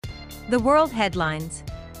The world headlines.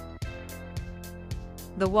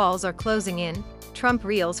 The walls are closing in. Trump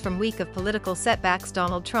reels from week of political setbacks.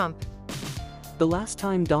 Donald Trump. The last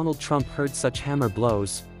time Donald Trump heard such hammer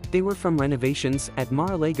blows, they were from renovations at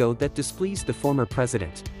Mar-a-Lago that displeased the former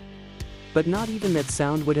president. But not even that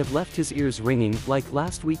sound would have left his ears ringing like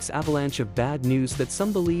last week's avalanche of bad news that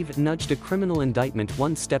some believe nudged a criminal indictment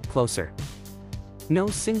one step closer. No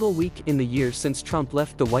single week in the year since Trump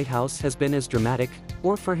left the White House has been as dramatic,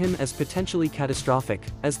 or for him as potentially catastrophic,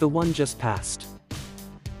 as the one just passed.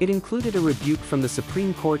 It included a rebuke from the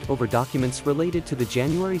Supreme Court over documents related to the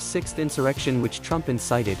January 6th insurrection which Trump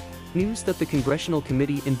incited, news that the congressional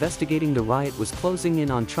committee investigating the riot was closing in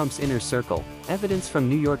on Trump's inner circle, evidence from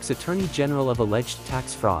New York's Attorney General of alleged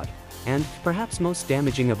tax fraud, and, perhaps most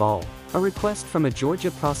damaging of all, a request from a Georgia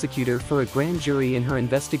prosecutor for a grand jury in her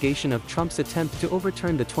investigation of Trump's attempt to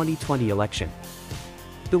overturn the 2020 election.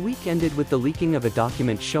 The week ended with the leaking of a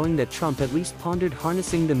document showing that Trump at least pondered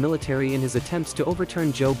harnessing the military in his attempts to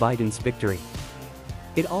overturn Joe Biden's victory.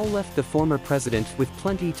 It all left the former president with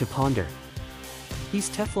plenty to ponder. He's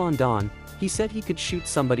Teflon Don. He said he could shoot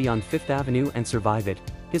somebody on Fifth Avenue and survive it.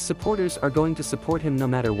 His supporters are going to support him no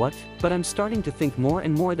matter what, but I'm starting to think more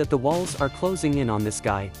and more that the walls are closing in on this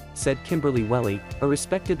guy, said Kimberly Welly, a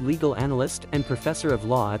respected legal analyst and professor of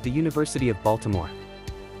law at the University of Baltimore.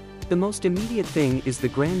 The most immediate thing is the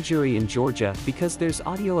grand jury in Georgia because there's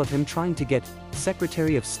audio of him trying to get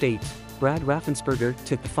Secretary of State, Brad Raffensperger,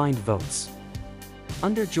 to find votes.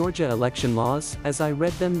 Under Georgia election laws, as I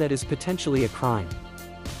read them, that is potentially a crime.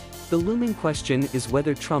 The looming question is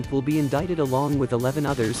whether Trump will be indicted along with 11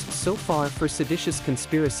 others so far for seditious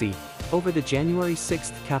conspiracy over the January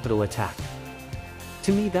 6th Capitol attack.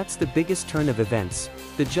 To me, that's the biggest turn of events.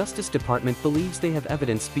 The Justice Department believes they have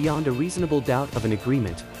evidence beyond a reasonable doubt of an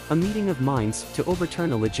agreement, a meeting of minds to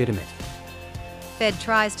overturn a legitimate. Fed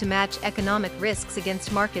tries to match economic risks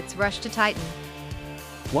against markets rush to tighten.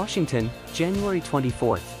 Washington, January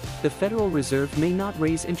 24th. The Federal Reserve may not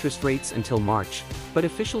raise interest rates until March, but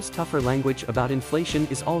officials' tougher language about inflation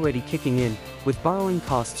is already kicking in, with borrowing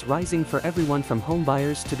costs rising for everyone from home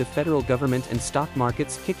buyers to the federal government and stock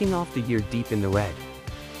markets kicking off the year deep in the red.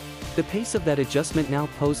 The pace of that adjustment now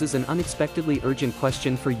poses an unexpectedly urgent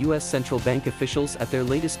question for U.S. central bank officials at their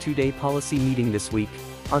latest two-day policy meeting this week.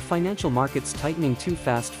 Are financial markets tightening too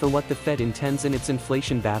fast for what the Fed intends in its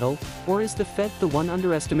inflation battle, or is the Fed the one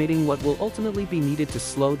underestimating what will ultimately be needed to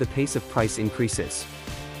slow the pace of price increases?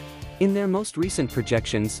 In their most recent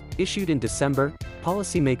projections, issued in December,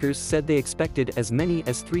 policymakers said they expected as many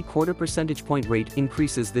as 0.75 percentage point rate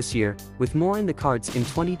increases this year, with more in the cards in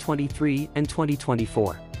 2023 and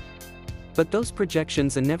 2024. But those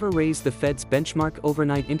projections never raised the Fed's benchmark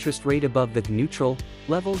overnight interest rate above the neutral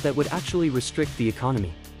level that would actually restrict the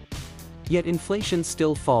economy. Yet inflation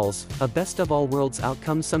still falls, a best-of-all-worlds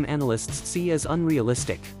outcome some analysts see as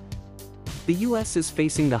unrealistic. The U.S. is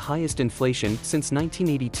facing the highest inflation since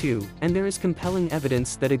 1982, and there is compelling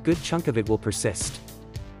evidence that a good chunk of it will persist.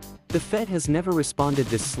 The Fed has never responded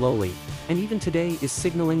this slowly, and even today is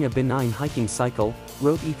signaling a benign hiking cycle,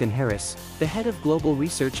 wrote Ethan Harris, the head of global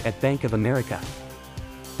research at Bank of America.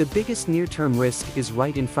 The biggest near-term risk is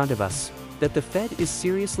right in front of us, that the Fed is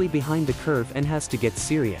seriously behind the curve and has to get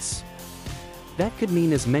serious. That could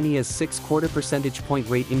mean as many as 0.75 percentage point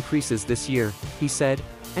rate increases this year, he said,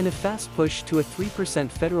 and a fast push to a 3%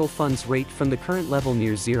 federal funds rate from the current level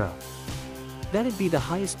near zero. That'd be the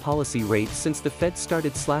highest policy rate since the Fed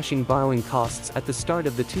started slashing borrowing costs at the start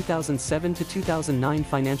of the 2007 to 2009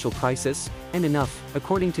 financial crisis, and enough,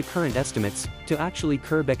 according to current estimates, to actually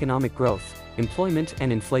curb economic growth, employment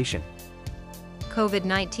and inflation.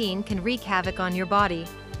 COVID-19 can wreak havoc on your body.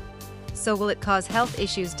 So will it cause health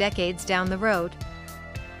issues decades down the road?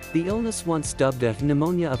 The illness once dubbed a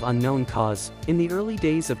pneumonia of unknown cause, in the early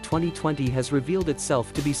days of 2020 has revealed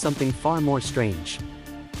itself to be something far more strange.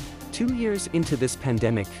 2 years into this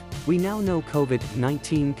pandemic, we now know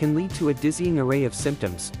COVID-19 can lead to a dizzying array of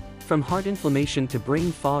symptoms, from heart inflammation to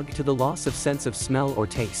brain fog to the loss of sense of smell or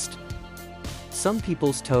taste. Some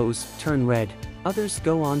people's toes turn red, others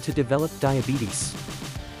go on to develop diabetes.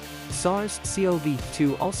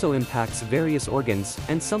 SARS-CoV-2 also impacts various organs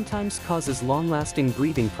and sometimes causes long-lasting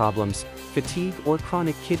breathing problems, fatigue or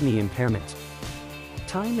chronic kidney impairment.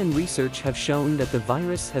 Time and research have shown that the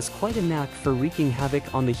virus has quite a knack for wreaking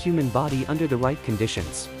havoc on the human body under the right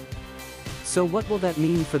conditions. So what will that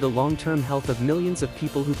mean for the long-term health of millions of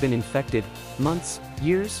people who've been infected, months,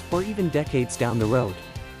 years, or even decades down the road?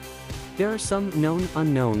 There are some known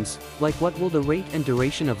unknowns, like what will the rate and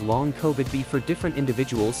duration of long COVID be for different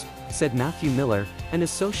individuals, said Matthew Miller, an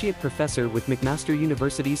associate professor with McMaster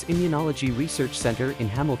University's Immunology Research Center in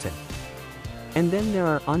Hamilton. And then there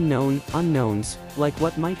are unknown unknowns, like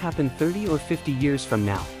what might happen 30 or 50 years from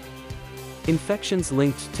now. Infections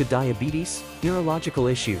linked to diabetes, neurological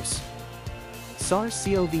issues.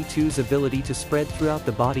 SARS-CoV-2's ability to spread throughout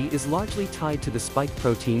the body is largely tied to the spike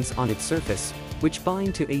proteins on its surface, which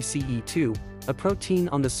bind to ACE2, a protein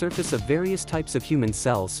on the surface of various types of human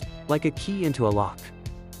cells, like a key into a lock.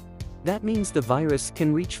 That means the virus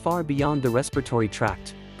can reach far beyond the respiratory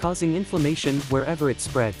tract, causing inflammation wherever it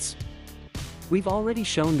spreads. We've already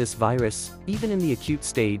shown this virus, even in the acute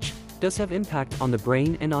stage, does have impact on the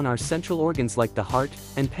brain and on our central organs like the heart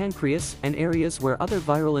and pancreas and areas where other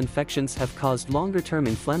viral infections have caused longer-term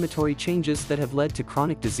inflammatory changes that have led to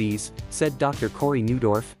chronic disease, said Dr. Corey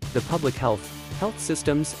Neudorf, the Public Health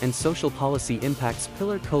Systems and Social Policy Impacts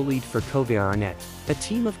Pillar co-lead for CoVRNet, a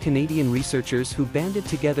team of Canadian researchers who banded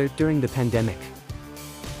together during the pandemic.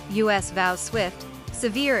 U.S. vows swift,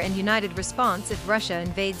 severe and united response if Russia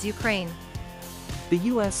invades Ukraine. The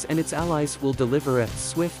U.S. and its allies will deliver a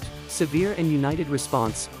swift, severe and united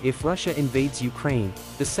response if Russia invades Ukraine,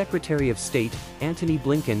 the Secretary of State, Antony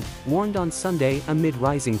Blinken, warned on Sunday amid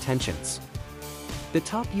rising tensions. The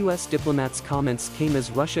top U.S. diplomat's comments came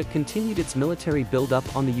as Russia continued its military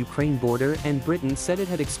buildup on the Ukraine border and Britain said it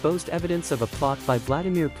had exposed evidence of a plot by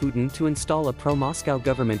Vladimir Putin to install a pro-Moscow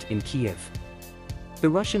government in Kyiv. The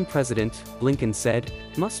Russian president, Blinken said,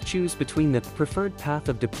 must choose between the preferred path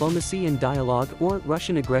of diplomacy and dialogue or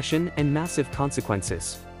Russian aggression and massive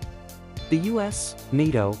consequences. The US,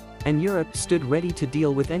 NATO, and Europe stood ready to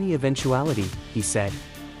deal with any eventuality, he said.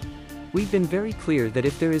 We've been very clear that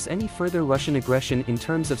if there is any further Russian aggression in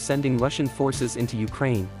terms of sending Russian forces into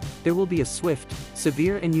Ukraine, there will be a swift,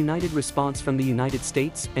 severe and united response from the United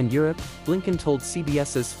States and Europe, Blinken told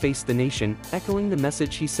CBS's Face the Nation, echoing the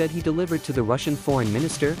message he said he delivered to the Russian Foreign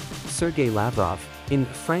Minister, Sergei Lavrov, in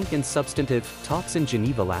frank and substantive talks in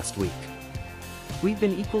Geneva last week. We've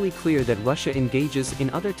been equally clear that Russia engages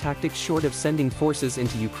in other tactics short of sending forces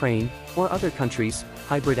into Ukraine, or other countries,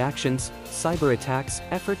 hybrid actions, cyber attacks,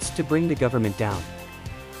 efforts to bring the government down.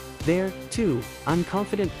 There, too, I'm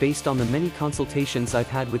confident based on the many consultations I've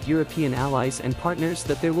had with European allies and partners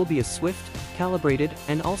that there will be a swift, calibrated,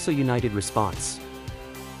 and also united response.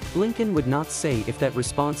 Blinken would not say if that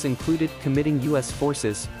response included committing U.S.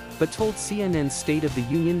 forces, but told CNN's State of the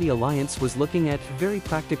Union the alliance was looking at very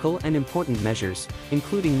practical and important measures,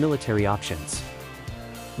 including military options.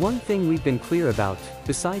 One thing we've been clear about,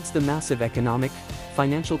 besides the massive economic,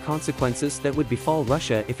 financial consequences that would befall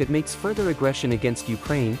Russia if it makes further aggression against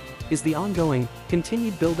Ukraine, is the ongoing,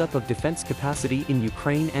 continued buildup of defense capacity in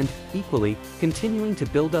Ukraine and, equally, continuing to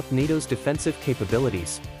build up NATO's defensive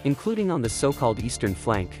capabilities, including on the so-called eastern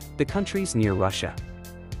flank, the countries near Russia.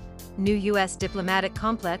 New U.S. diplomatic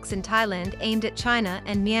complex in Thailand aimed at China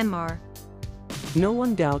and Myanmar. No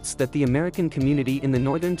one doubts that the American community in the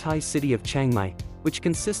northern Thai city of Chiang Mai, which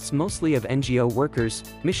consists mostly of NGO workers,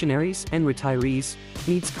 missionaries, and retirees,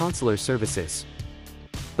 needs consular services.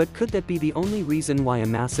 But could that be the only reason why a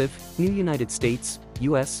massive, new United States,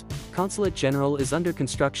 U.S., consulate general is under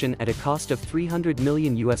construction at a cost of $300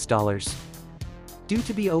 million? Due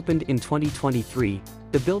to be opened in 2023,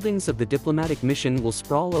 the buildings of the diplomatic mission will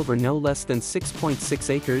sprawl over no less than 6.6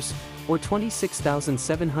 acres, or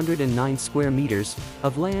 26,709 square meters,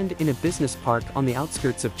 of land in a business park on the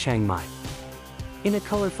outskirts of Chiang Mai. In a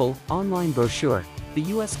colorful, online brochure, the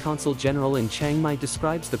U.S. Consul General in Chiang Mai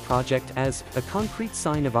describes the project as a concrete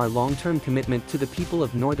sign of our long-term commitment to the people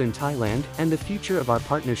of northern Thailand and the future of our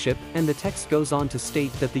partnership, and the text goes on to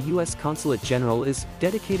state that the U.S. Consulate General is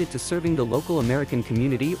dedicated to serving the local American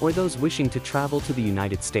community or those wishing to travel to the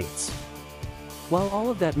United States. While all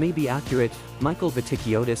of that may be accurate, Michael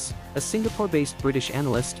Vatikiotis, a Singapore-based British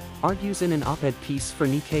analyst, argues in an op-ed piece for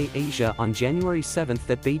Nikkei Asia on January 7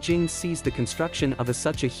 that Beijing sees the construction of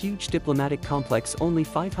such a huge diplomatic complex only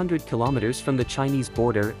 500 kilometers from the Chinese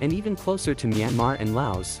border and even closer to Myanmar and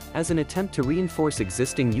Laos, as an attempt to reinforce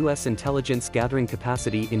existing U.S. intelligence gathering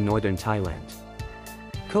capacity in northern Thailand.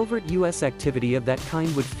 Covert U.S. activity of that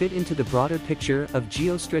kind would fit into the broader picture of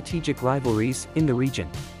geostrategic rivalries in the region.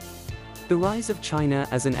 The rise of China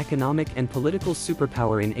as an economic and political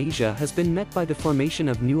superpower in Asia has been met by the formation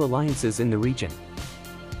of new alliances in the region.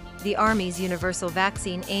 The Army's universal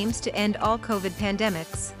vaccine aims to end all COVID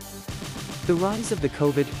pandemics. The rise of the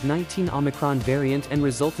COVID-19 Omicron variant and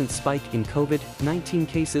resultant spike in COVID-19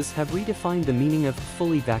 cases have redefined the meaning of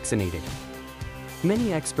fully vaccinated.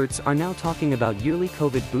 Many experts are now talking about yearly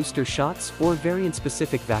COVID booster shots or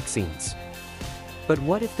variant-specific vaccines. But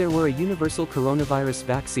what if there were a universal coronavirus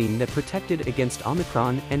vaccine that protected against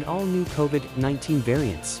Omicron and all new COVID-19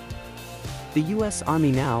 variants? The U.S.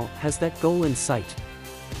 Army now has that goal in sight.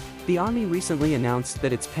 The Army recently announced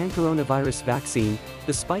that its pan-coronavirus vaccine,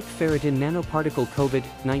 the spike ferritin nanoparticle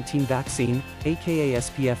COVID-19 vaccine, aka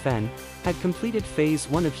SPFN, had completed Phase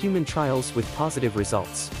 1 of human trials with positive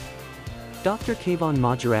results. Dr. Kayvon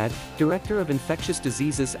Mojarrad, Director of Infectious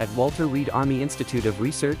Diseases at Walter Reed Army Institute of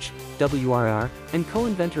Research, WRR, and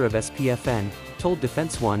co-inventor of SPFN, told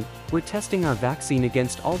Defense One, "We're testing our vaccine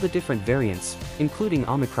against all the different variants, including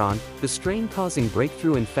Omicron, the strain causing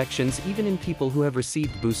breakthrough infections even in people who have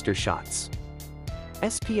received booster shots."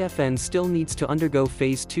 SPFN still needs to undergo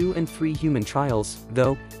Phase 2 and 3 human trials,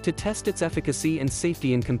 though, to test its efficacy and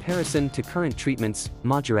safety in comparison to current treatments,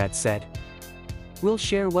 Mojarrad said. "We'll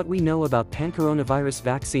share what we know about pan-coronavirus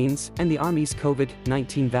vaccines and the Army's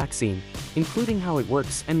COVID-19 vaccine, including how it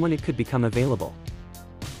works and when it could become available."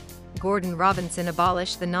 Gordon Robinson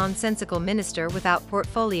abolished the nonsensical minister without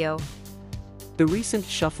portfolio. The recent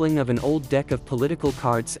shuffling of an old deck of political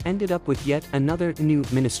cards ended up with yet another new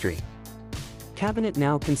ministry. Cabinet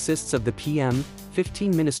now consists of the PM,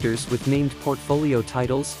 15 ministers with named portfolio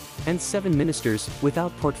titles, and 7 ministers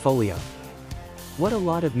without portfolio. What a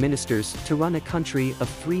lot of ministers to run a country of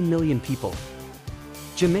 3 million people.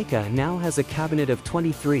 Jamaica now has a cabinet of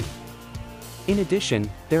 23. In addition,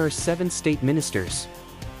 there are 7 state ministers.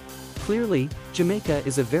 Clearly, Jamaica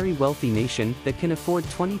is a very wealthy nation that can afford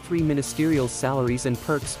 23 ministerial salaries and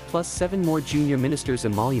perks plus 7 more junior ministers'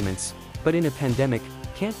 emoluments, but in a pandemic,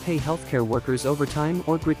 can't pay healthcare workers overtime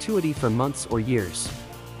or gratuity for months or years.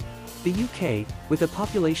 The UK, with a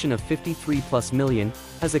population of 53+ million,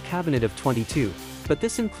 has a cabinet of 22, but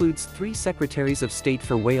this includes 3 secretaries of state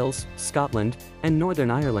for Wales, Scotland, and Northern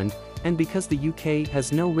Ireland, and because the UK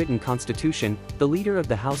has no written constitution, the leader of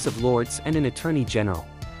the House of Lords and an Attorney General.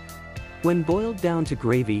 When boiled down to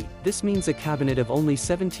gravy, this means a cabinet of only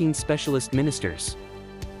 17 specialist ministers.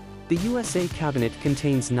 The USA cabinet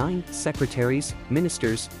contains 9 secretaries,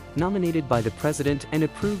 ministers, nominated by the president and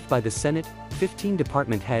approved by the Senate, 15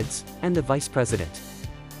 department heads, and the vice president.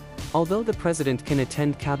 Although the president can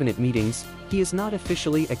attend cabinet meetings, he is not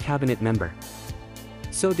officially a cabinet member.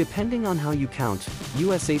 So depending on how you count,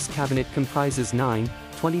 USA's cabinet comprises 9,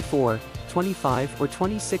 24, 25 or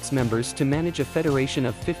 26 members to manage a federation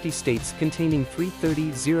of 50 states containing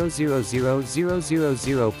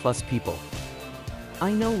 330,000,000 plus people.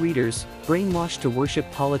 I know readers, brainwashed to worship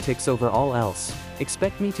politics over all else,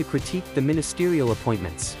 expect me to critique the ministerial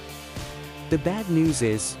appointments. The bad news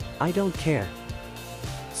is, I don't care.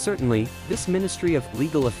 Certainly, this Ministry of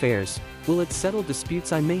Legal Affairs, will it settle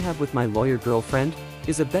disputes I may have with my lawyer girlfriend,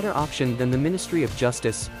 is a better option than the Ministry of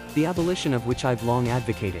Justice, the abolition of which I've long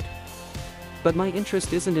advocated. But my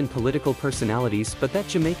interest isn't in political personalities but that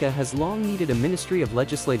Jamaica has long needed a Ministry of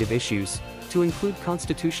Legislative Issues, to include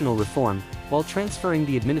constitutional reform, while transferring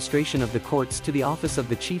the administration of the courts to the office of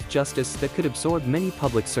the Chief Justice that could absorb many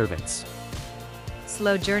public servants.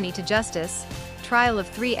 Slow journey to justice. Trial of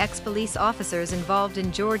 3 ex-police officers involved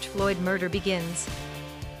in George Floyd murder begins.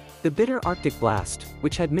 The bitter Arctic blast,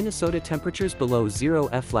 which had Minnesota temperatures below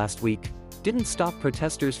 0°F last week, didn't stop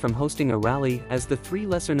protesters from hosting a rally as the 3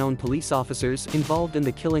 lesser-known police officers involved in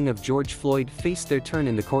the killing of George Floyd faced their turn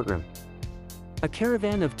in the courtroom. A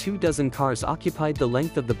caravan of 24 cars occupied the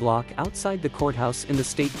length of the block outside the courthouse in the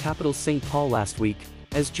state capital St. Paul last week,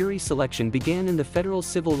 as jury selection began in the federal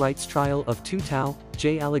civil rights trial of Tu Tao,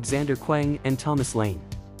 J. Alexander Kueng and Thomas Lane.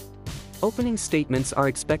 Opening statements are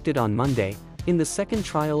expected on Monday, in the second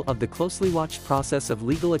trial of the closely watched process of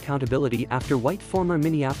legal accountability after white former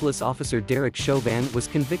Minneapolis officer Derek Chauvin was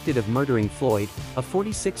convicted of murdering Floyd, a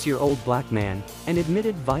 46-year-old black man, and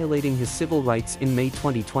admitted violating his civil rights in May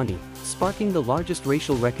 2020, sparking the largest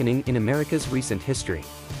racial reckoning in America's recent history.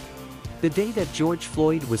 The day that George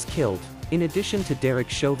Floyd was killed, in addition to Derek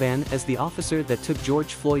Chauvin as the officer that took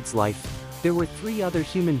George Floyd's life, there were 3 other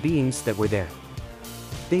human beings that were there.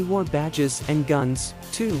 They wore badges and guns,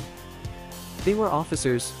 too. They were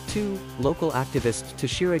officers, too, local activist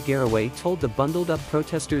Tashira Garraway told the bundled-up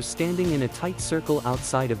protesters standing in a tight circle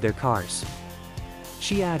outside of their cars.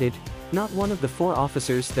 She added, not one of the 4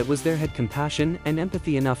 officers that was there had compassion and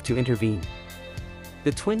empathy enough to intervene.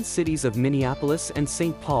 The twin cities of Minneapolis and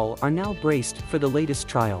St. Paul are now braced for the latest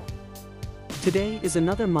trial. Today is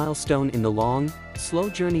another milestone in the long,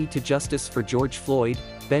 slow journey to justice for George Floyd,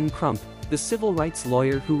 Ben Crump, the civil rights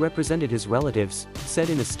lawyer who represented his relatives, said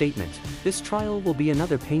in a statement. This trial will be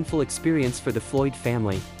another painful experience for the Floyd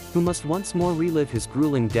family, who must once more relive his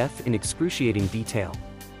grueling death in excruciating detail.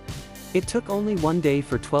 It took only 1 day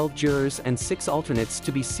for 12 jurors and 6 alternates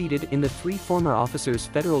to be seated in the 3 former officers'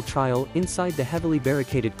 federal trial inside the heavily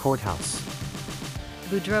barricaded courthouse.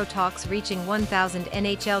 Boudreaux talks reaching 1,000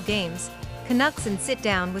 NHL games. Canucks and sit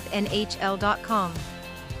down with NHL.com.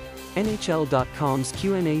 NHL.com's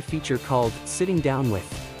Q&A feature called Sitting Down With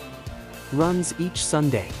runs each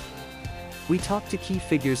Sunday. We talk to key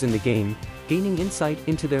figures in the game, gaining insight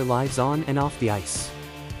into their lives on and off the ice.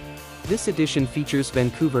 This edition features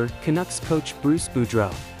Vancouver Canucks coach Bruce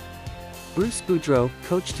Boudreau. Bruce Boudreau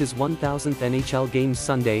coached his 1000th NHL game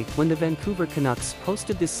Sunday when the Vancouver Canucks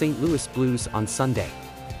hosted the St. Louis Blues on Sunday.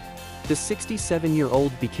 The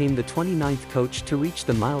 67-year-old became the 29th coach to reach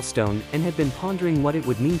the milestone and had been pondering what it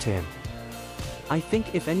would mean to him. "I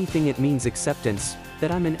think if anything it means acceptance,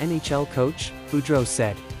 that I'm an NHL coach," Boudreau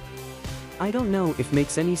said. "I don't know if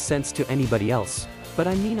makes any sense to anybody else, but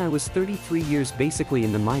I mean I was 33 years basically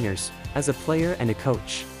in the minors, as a player and a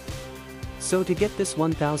coach. So to get this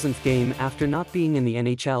 1000th game after not being in the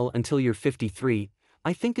NHL until you're 53,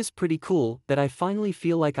 I think is pretty cool that I finally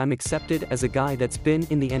feel like I'm accepted as a guy that's been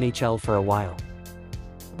in the NHL for a while."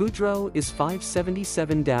 Boudreau is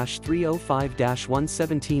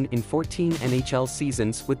 577-305-117 in 14 NHL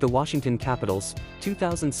seasons with the Washington Capitals,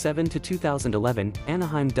 2007 to 2011,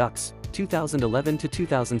 Anaheim Ducks, 2011 to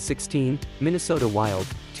 2016, Minnesota Wild,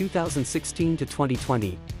 2016 to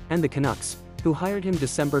 2020, and the Canucks, who hired him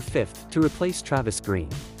December 5 to replace Travis Green.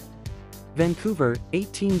 Vancouver,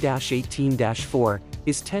 18-18-4,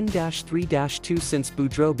 is 10-3-2 since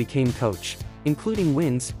Boudreau became coach, including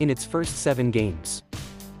wins in its first 7 games.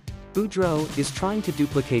 Boudreau is trying to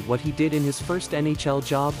duplicate what he did in his first NHL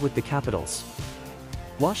job with the Capitals.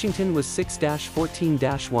 Washington was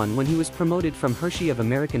 6-14-1 when he was promoted from Hershey of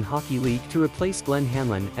American Hockey League to replace Glenn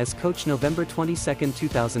Hanlon as coach November 22,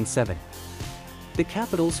 2007. The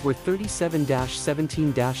Capitals were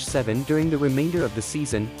 37-17-7 during the remainder of the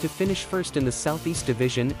season to finish first in the Southeast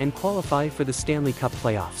Division and qualify for the Stanley Cup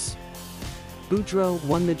playoffs. Boudreau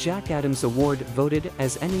won the Jack Adams Award, voted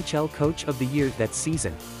as NHL Coach of the Year that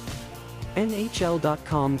season.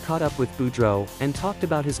 NHL.com caught up with Boudreau and talked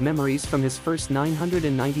about his memories from his first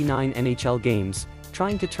 999 NHL games,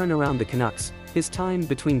 trying to turn around the Canucks, his time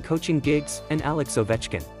between coaching gigs, and Alex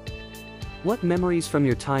Ovechkin. "What memories from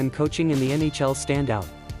your time coaching in the NHL stand out?"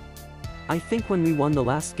 "I think when we won the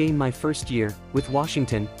last game my first year, with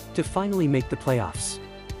Washington, to finally make the playoffs.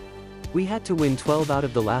 We had to win 12 out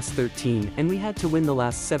of the last 13 and we had to win the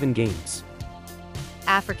last 7 games."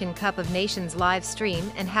 African Cup of Nations live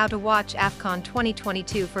stream and how to watch AFCON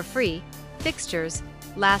 2022 for free. Fixtures,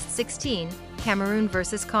 last 16, Cameroon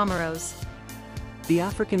vs Comoros. The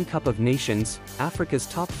African Cup of Nations, Africa's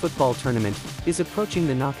top football tournament, is approaching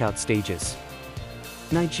the knockout stages.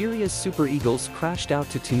 Nigeria's Super Eagles crashed out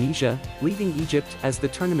to Tunisia, leaving Egypt as the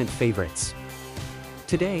tournament favorites.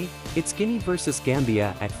 Today, it's Guinea vs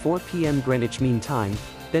Gambia at 4 p.m. Greenwich Mean Time,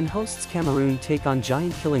 then hosts Cameroon take on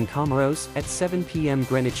giant-killing Comoros at 7 p.m.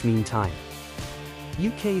 Greenwich Mean Time.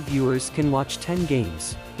 UK viewers can watch 10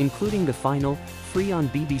 games, including the final, free on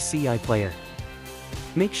BBC iPlayer.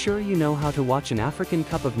 Make sure you know how to watch an African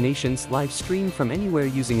Cup of Nations live stream from anywhere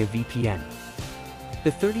using a VPN.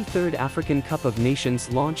 The 33rd African Cup of Nations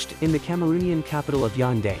launched in the Cameroonian capital of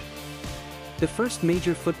Yaoundé. The first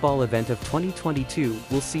major football event of 2022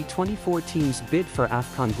 will see 24 teams bid for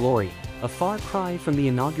AFCON glory, a far cry from the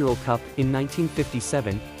inaugural Cup in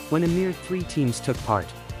 1957, when a mere 3 teams took part.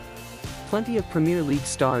 Plenty of Premier League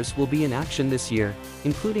stars will be in action this year,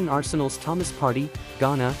 including Arsenal's Thomas Partey,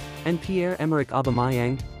 Ghana, and Pierre-Emerick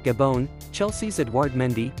Aubameyang, Gabon, Chelsea's Edouard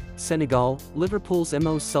Mendy, Senegal, Liverpool's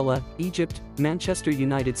Mo Salah, Egypt, Manchester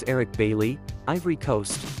United's Eric Bailly, Ivory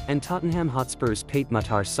Coast, and Tottenham Hotspur's Pape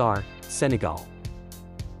Matar Sarr, Senegal.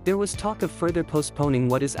 There was talk of further postponing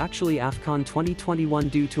what is actually AFCON 2021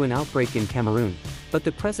 due to an outbreak in Cameroon, but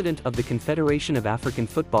the president of the Confederation of African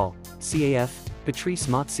Football, CAF, Patrice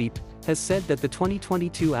Motsepe, has said that the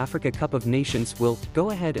 2022 Africa Cup of Nations will go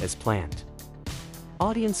ahead as planned.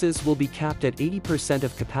 Audiences will be capped at 80%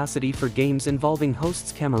 of capacity for games involving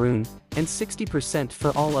hosts Cameroon, and 60% for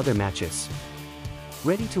all other matches.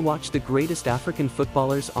 Ready to watch the greatest African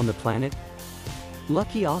footballers on the planet?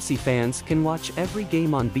 Lucky Aussie fans can watch every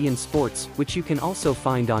game on beIN Sports, which you can also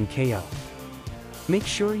find on KO. Make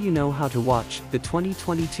sure you know how to watch the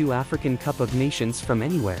 2022 African Cup of Nations from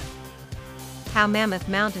anywhere. How Mammoth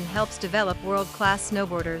Mountain helps develop world-class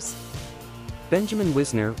snowboarders. Benjamin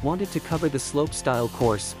Wisner wanted to cover the slope-style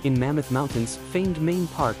course in Mammoth Mountain's famed Main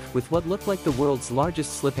Park with what looked like the world's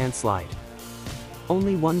largest slip-and-slide.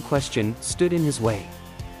 Only one question stood in his way.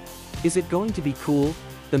 "Is it going to be cool?"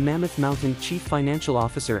 the Mammoth Mountain Chief Financial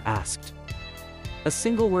Officer asked. A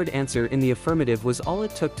single-word answer in the affirmative was all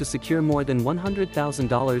it took to secure more than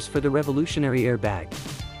 $100,000 for the revolutionary airbag.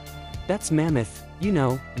 "That's Mammoth, you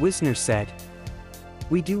know," Wisner said.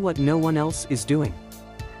 "We do what no one else is doing."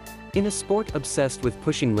 In a sport obsessed with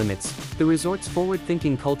pushing limits, the resort's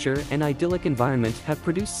forward-thinking culture and idyllic environment have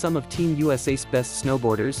produced some of Team USA's best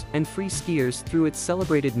snowboarders and free skiers through its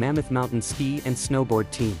celebrated Mammoth Mountain ski and snowboard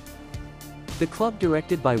team. The club,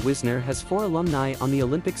 directed by Wisner, has 4 alumni on the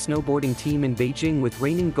Olympic snowboarding team in Beijing, with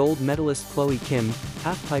reigning gold medalist Chloe Kim,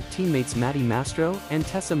 halfpipe teammates Maddie Mastro and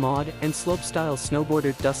Tessa Maud, and slopestyle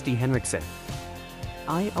snowboarder Dusty Henriksen.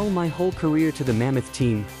 "I owe my whole career to the Mammoth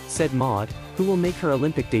team," said Maud, who will make her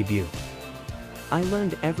Olympic debut. "I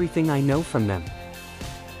learned everything I know from them."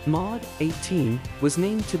 Maud, 18, was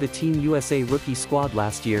named to the Team USA rookie squad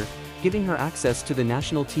last year, giving her access to the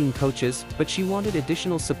national team coaches, but she wanted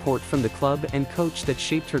additional support from the club and coach that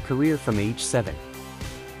shaped her career from age 7.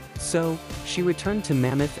 So, she returned to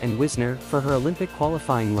Mammoth and Wisner for her Olympic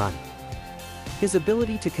qualifying run. "His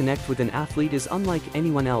ability to connect with an athlete is unlike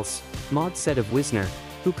anyone else," Maud said of Wisner,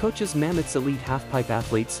 who coaches Mammoth's elite halfpipe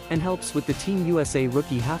athletes and helps with the Team USA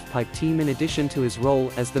rookie halfpipe team in addition to his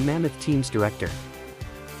role as the Mammoth team's director.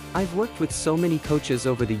 "I've worked with so many coaches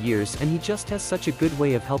over the years, and he just has such a good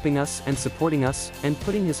way of helping us and supporting us and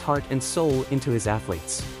putting his heart and soul into his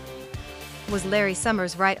athletes." Was Larry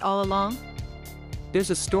Summers right all along?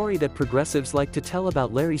 There's a story that progressives like to tell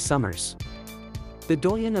about Larry Summers. The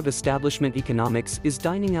doyen of establishment economics is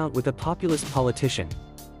dining out with a populist politician.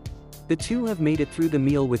 The two have made it through the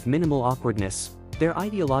meal with minimal awkwardness, their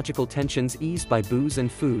ideological tensions eased by booze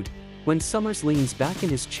and food. When Summers leans back in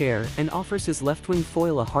his chair and offers his left-wing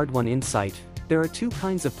foil a hard-won insight, there are 2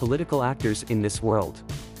 kinds of political actors in this world: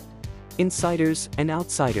 insiders and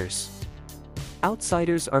outsiders.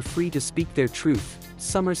 Outsiders are free to speak their truth,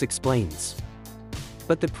 Summers explains.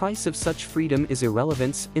 But the price of such freedom is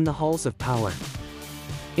irrelevance in the halls of power.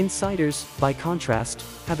 Insiders, by contrast,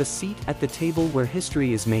 have a seat at the table where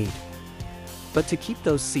history is made. But to keep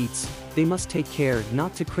those seats, they must take care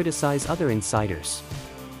not to criticize other insiders.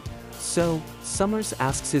 So, Summers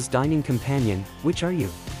asks his dining companion, "Which are you?"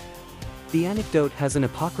 The anecdote has an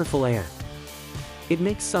apocryphal air. It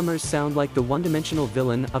makes Summers sound like the one-dimensional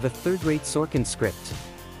villain of a third-rate Sorkin script.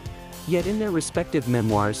 Yet in their respective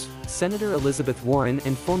memoirs, Senator Elizabeth Warren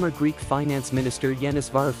and former Greek finance minister Yanis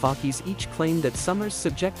Varoufakis each claimed that Summers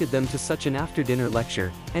subjected them to such an after-dinner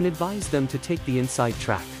lecture, and advised them to take the inside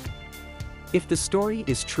track. If the story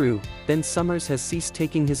is true, then Summers has ceased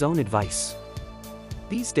taking his own advice.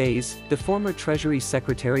 These days, the former Treasury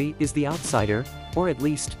Secretary is the outsider, or at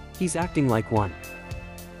least, he's acting like one.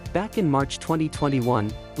 Back in March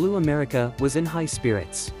 2021, Blue America was in high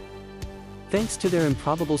spirits. Thanks to their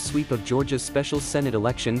improbable sweep of Georgia's special Senate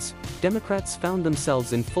elections, Democrats found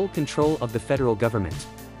themselves in full control of the federal government.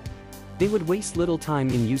 They would waste little time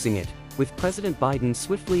in using it, with President Biden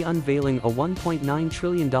swiftly unveiling a $1.9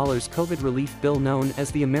 trillion COVID relief bill known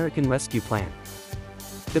as the American Rescue Plan.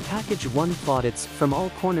 The package won plaudits from all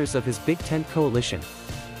corners of his Big Tent coalition.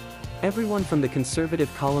 Everyone from the conservative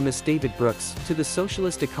columnist David Brooks to the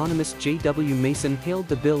socialist economist J.W. Mason hailed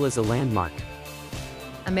the bill as a landmark.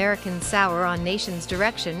 Americans sour on nation's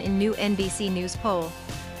direction in new NBC News poll.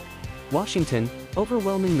 Washington,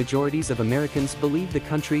 overwhelming majorities of Americans believe the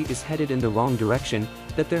country is headed in the wrong direction,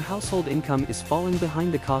 that their household income is falling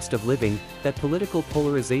behind the cost of living, that political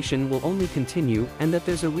polarization will only continue, and that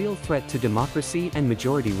there's a real threat to democracy and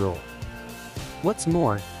majority rule. What's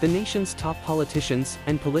more, the nation's top politicians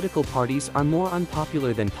and political parties are more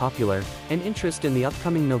unpopular than popular, and interest in the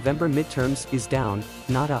upcoming November midterms is down,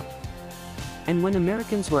 not up. And when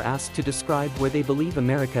Americans were asked to describe where they believe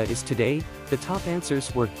America is today, the top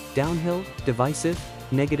answers were downhill, divisive,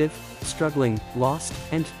 negative, struggling, lost,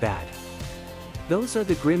 and bad. Those are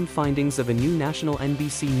the grim findings of a new national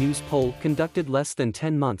NBC News poll conducted less than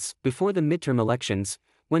 10 months before the midterm elections,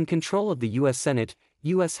 when control of the U.S. Senate,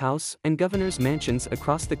 U.S. House, and governors' mansions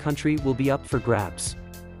across the country will be up for grabs.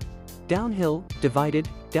 Downhill, divided,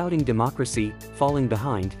 doubting democracy, falling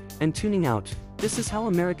behind, and tuning out. This is how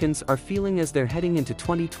Americans are feeling as they're heading into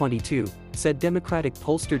 2022, said Democratic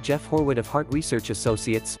pollster Jeff Horwood of Hart Research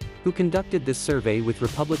Associates, who conducted this survey with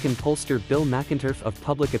Republican pollster Bill McInturff of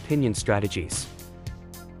Public Opinion Strategies.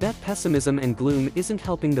 That pessimism and gloom isn't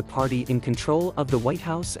helping the party in control of the White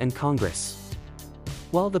House and Congress.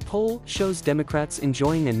 While the poll shows Democrats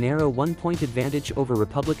enjoying a narrow 1-point advantage over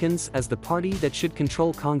Republicans as the party that should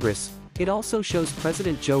control Congress, it also shows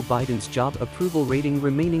President Joe Biden's job approval rating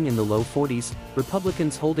remaining in the low 40s,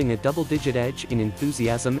 Republicans holding a double-digit edge in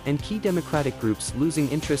enthusiasm, and key Democratic groups losing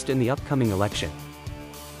interest in the upcoming election.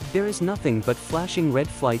 There is nothing but flashing red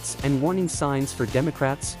flags and warning signs for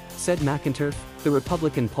Democrats, said McInturff, the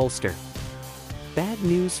Republican pollster. Bad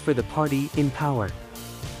news for the party in power.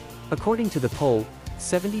 According to the poll,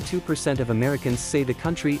 72% of Americans say the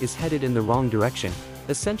country is headed in the wrong direction, a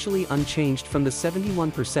essentially unchanged from the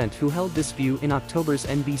 71% who held this view in October's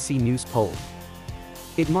NBC News poll.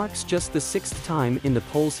 It marks just the 6th time in the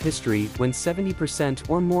poll's history when 70%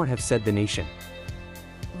 or more have said the nation.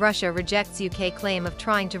 Russia rejects UK claim of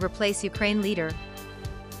trying to replace Ukraine leader.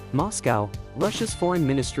 Moscow, Russia's foreign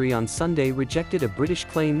ministry on Sunday rejected a British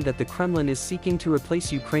claim that the Kremlin is seeking to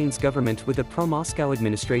replace Ukraine's government with a pro-Moscow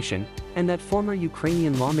administration, and that former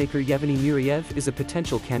Ukrainian lawmaker Yevgeny Muryev is a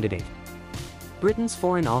potential candidate. Britain's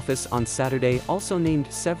Foreign Office on Saturday also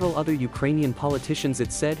named several other Ukrainian politicians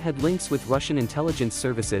it said had links with Russian intelligence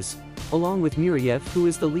services, along with Muryev, who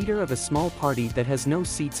is the leader of a small party that has no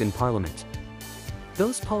seats in parliament.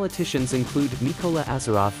 Those politicians include Mykola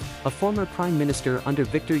Azarov, a former prime minister under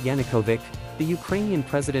Viktor Yanukovych, the Ukrainian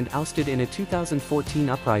president ousted in a 2014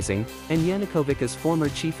 uprising, and Yanukovych's former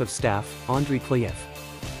chief of staff, Andriy Klyev.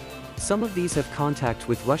 Some of these have contact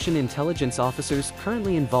with Russian intelligence officers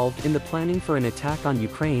currently involved in the planning for an attack on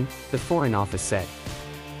Ukraine, the Foreign Office said.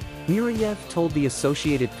 Muryev told the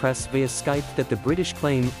Associated Press via Skype that the British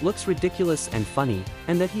claim looks ridiculous and funny,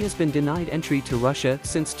 and that he has been denied entry to Russia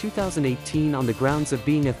since 2018 on the grounds of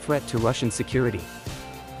being a threat to Russian security.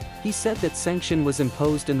 He said that sanction was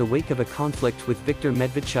imposed in the wake of a conflict with Viktor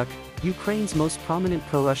Medvedchuk, Ukraine's most prominent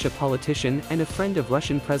pro-Russia politician and a friend of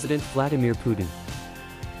Russian President Vladimir Putin.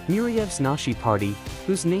 Muryev's Nashi party,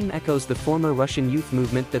 whose name echoes the former Russian youth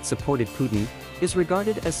movement that supported Putin, is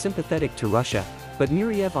regarded as sympathetic to Russia, but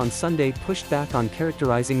Muryev on Sunday pushed back on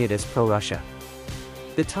characterizing it as pro-Russia.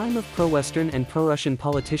 The time of pro-Western and pro-Russian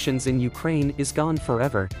politicians in Ukraine is gone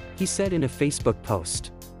forever, he said in a Facebook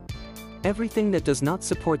post. Everything that does not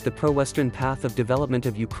support the pro-Western path of development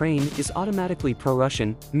of Ukraine is automatically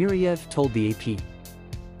pro-Russian, Muryev told the AP.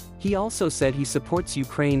 He also said he supports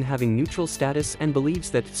Ukraine having neutral status and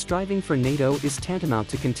believes that striving for NATO is tantamount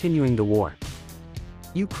to continuing the war.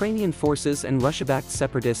 Ukrainian forces and Russia-backed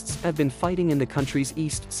separatists have been fighting in the country's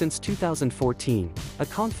east since 2014, a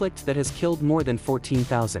conflict that has killed more than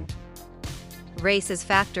 14,000. Race as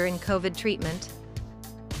factor in COVID treatment.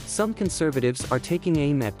 Some conservatives are taking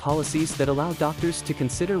aim at policies that allow doctors to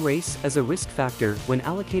consider race as a risk factor when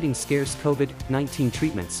allocating scarce COVID-19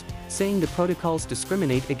 treatments, saying the protocols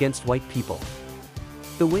discriminate against white people.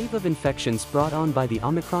 The wave of infections brought on by the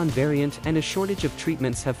Omicron variant and a shortage of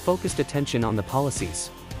treatments have focused attention on the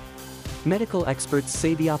policies. Medical experts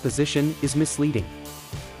say the opposition is misleading.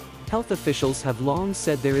 Health officials have long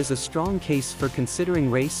said there is a strong case for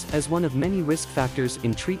considering race as one of many risk factors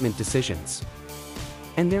in treatment decisions.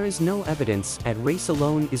 And there is no evidence that race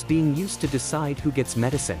alone is being used to decide who gets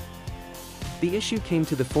medicine. The issue came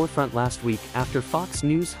to the forefront last week after Fox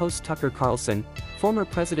News host Tucker Carlson, former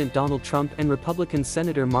President Donald Trump and Republican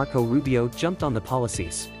Senator Marco Rubio jumped on the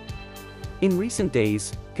policies. In recent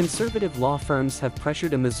days, conservative law firms have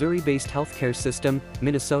pressured a Missouri-based healthcare system,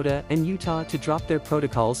 Minnesota and Utah to drop their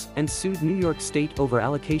protocols and sued New York State over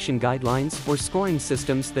allocation guidelines or scoring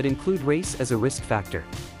systems that include race as a risk factor.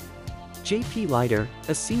 J.P. Leiter,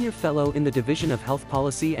 a senior fellow in the Division of Health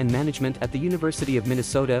Policy and Management at the University of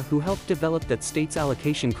Minnesota who helped develop that state's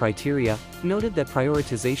allocation criteria, noted that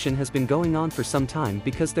prioritization has been going on for some time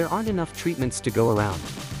because there aren't enough treatments to go around.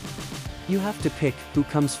 You have to pick who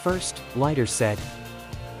comes first, Leiter said.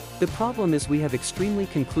 The problem is we have extremely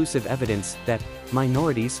conclusive evidence that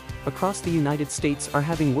minorities across the United States are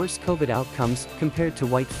having worse COVID outcomes compared to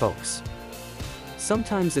white folks.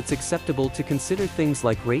 Sometimes it's acceptable to consider things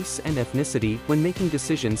like race and ethnicity when making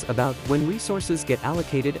decisions about when resources get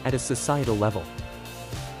allocated at a societal level.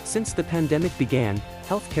 Since the pandemic began,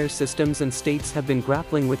 healthcare systems and states have been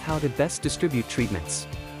grappling with how to best distribute treatments.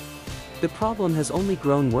 The problem has only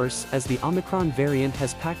grown worse as the Omicron variant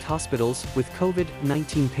has packed hospitals with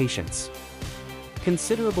COVID-19 patients.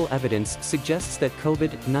 Considerable evidence suggests that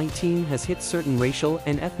COVID-19 has hit certain racial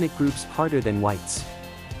and ethnic groups harder than whites.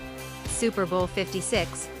 Super Bowl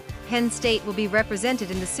 56. Penn State will be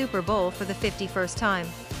represented in the Super Bowl for the 51st time.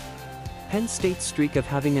 Penn State's streak of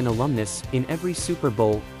having an alumnus in every Super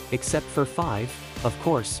Bowl, except for 5, of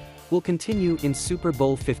course, will continue in Super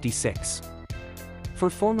Bowl 56.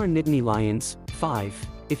 For former Nittany Lions, 5,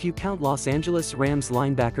 if you count Los Angeles Rams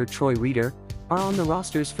linebacker Troy Reeder, are on the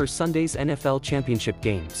rosters for Sunday's NFL Championship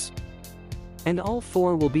games. And all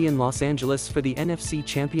 4 will be in Los Angeles for the NFC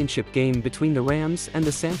Championship game between the Rams and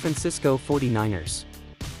the San Francisco 49ers.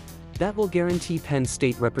 That will guarantee Penn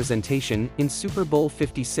State representation in Super Bowl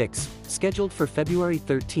 56, scheduled for February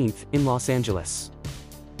 13th in Los Angeles.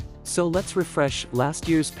 So let's refresh last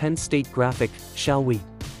year's Penn State graphic, shall we?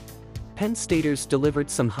 Penn Staters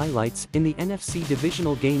delivered some highlights in the NFC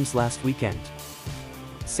divisional games last weekend.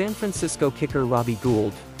 San Francisco kicker Robbie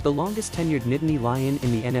Gould, the longest-tenured Nittany Lion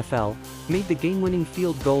in the NFL, made the game-winning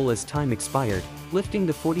field goal as time expired, lifting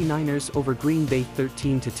the 49ers over Green Bay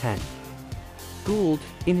 13-10. Gould,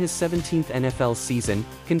 in his 17th NFL season,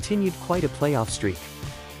 continued quite a playoff streak.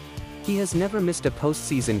 He has never missed a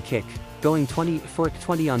postseason kick, going 20 for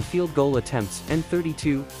 20 on field goal attempts and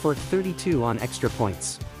 32 for 32 on extra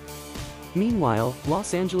points. Meanwhile,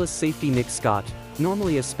 Los Angeles safety Nick Scott,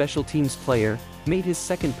 normally a special teams player, made his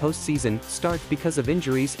second postseason start because of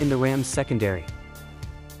injuries in the Rams secondary.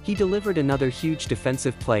 He delivered another huge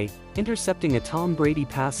defensive play, intercepting a Tom Brady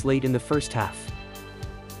pass late in the first half.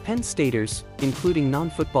 Penn Staters, including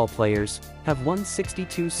non-football players, have won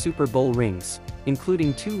 62 Super Bowl rings,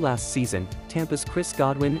 including 2 last season, Tampa's Chris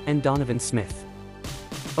Godwin and Donovan Smith.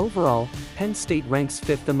 Overall, Penn State ranks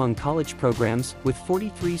 5th among college programs with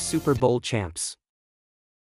 43 Super Bowl champs.